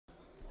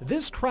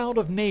This crowd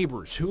of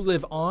neighbors who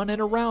live on and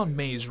around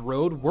Mays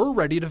Road were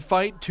ready to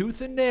fight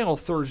tooth and nail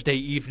Thursday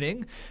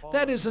evening.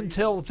 That is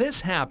until this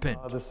happened.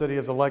 The city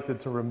has elected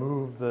to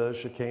remove the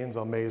chicanes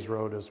on Mays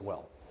Road as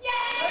well.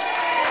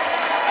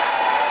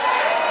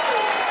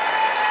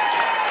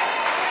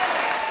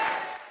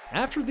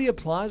 After the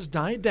applause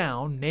died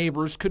down,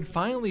 neighbors could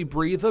finally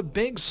breathe a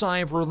big sigh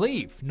of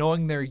relief,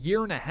 knowing their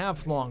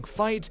year-and-a-half-long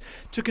fight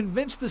to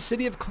convince the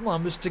city of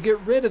Columbus to get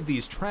rid of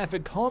these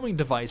traffic calming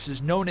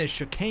devices known as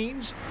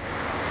chicanes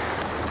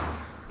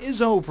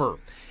is over.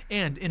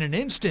 And in an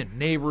instant,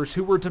 neighbors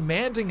who were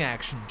demanding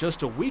action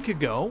just a week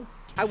ago,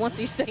 I want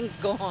these things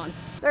gone.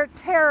 They're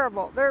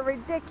terrible. They're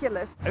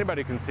ridiculous.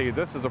 Anybody can see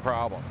this is a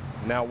problem.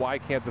 Now, why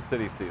can't the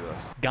city see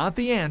this? got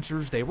the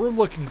answers they were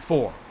looking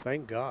for.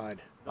 Thank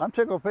God. I'm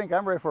tickled pink.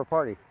 I'm ready for a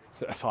party.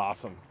 That's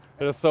awesome.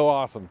 It is so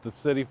awesome. The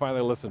city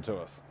finally listened to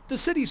us. The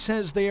city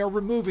says they are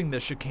removing the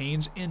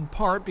chicanes in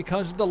part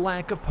because of the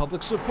lack of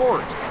public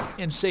support,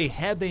 and say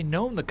had they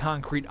known the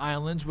concrete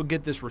islands would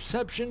get this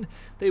reception,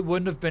 they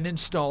wouldn't have been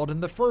installed in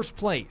the first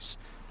place.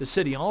 The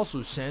city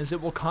also says it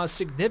will cost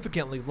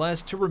significantly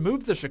less to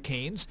remove the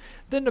chicanes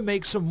than to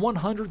make some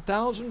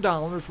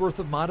 $100,000 worth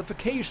of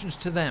modifications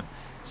to them,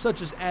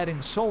 such as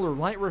adding solar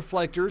light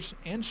reflectors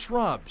and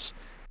shrubs.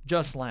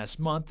 Just last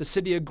month, the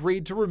city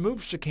agreed to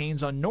remove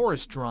chicanes on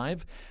Norris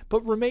Drive,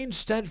 but remained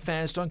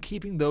steadfast on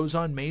keeping those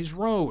on Mays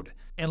Road.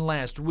 And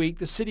last week,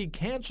 the city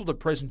canceled a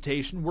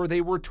presentation where they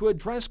were to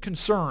address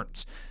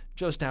concerns.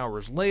 Just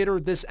hours later,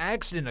 this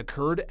accident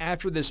occurred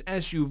after this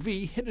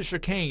SUV hit a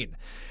chicane.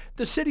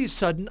 The city's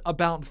sudden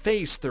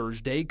about-face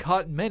Thursday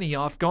caught many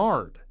off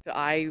guard.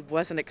 I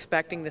wasn't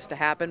expecting this to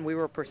happen. We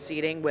were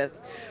proceeding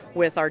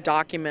with our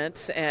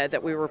documents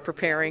that we were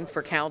preparing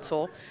for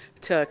council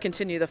to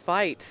continue the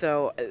fight.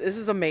 So this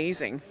is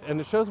amazing. And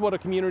it shows what a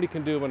community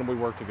can do when we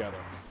work together.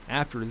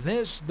 After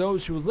this,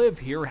 those who live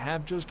here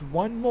have just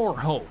one more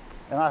hope.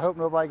 And I hope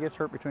nobody gets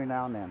hurt between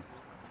now and then.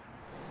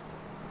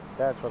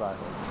 That's what I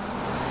hope.